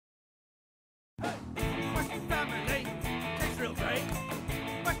Western family tastes real great.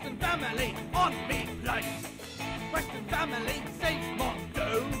 Western family on me plate. Western family saves more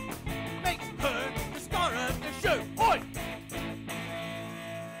dough. Makes her the star of the show. Oi!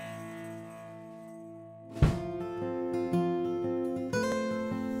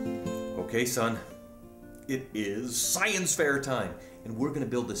 Okay, son. It is science fair time, and we're going to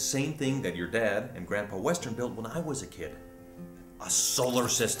build the same thing that your dad and Grandpa Western built when I was a kid. A solar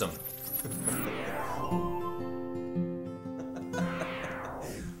system.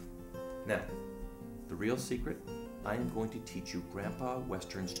 Now, the real secret, I am going to teach you Grandpa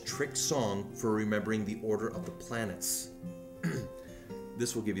Western's trick song for remembering the order of the planets.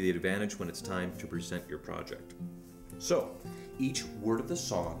 This will give you the advantage when it's time to present your project. So, each word of the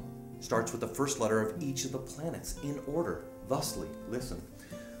song starts with the first letter of each of the planets in order. Thusly, listen.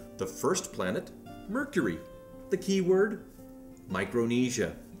 The first planet, Mercury. The key word,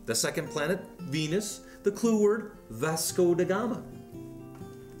 Micronesia. The second planet, Venus. The clue word, Vasco da Gama.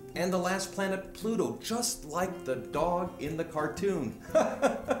 And the last planet, Pluto, just like the dog in the cartoon.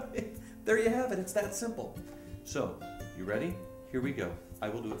 There you have it, it's that simple. So, you ready? Here we go. I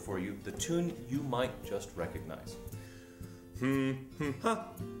will do it for you. The tune you might just recognize. Ha,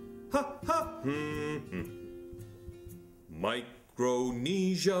 ha, ha.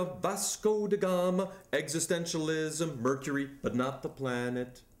 Micronesia, Vasco da Gama, existentialism, Mercury, but not the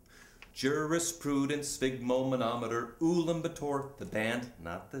planet. Jurisprudence, sphygmomanometer, Ulaanbaatar, the band,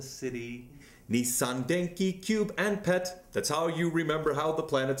 not the city. Nissan, Denki, Cube, and Pet. That's how you remember how the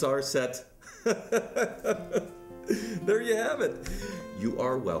planets are set. There you have it. You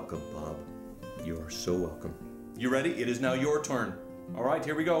are welcome, Bob. You are so welcome. You ready? It is now your turn. All right,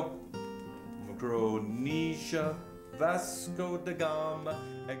 here we go. Micronesia, Vasco da Gama,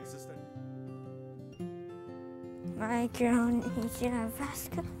 Micronesia,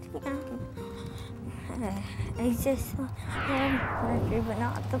 Vasco da Gama, exists on Mercury, but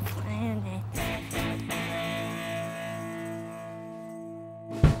not the planet.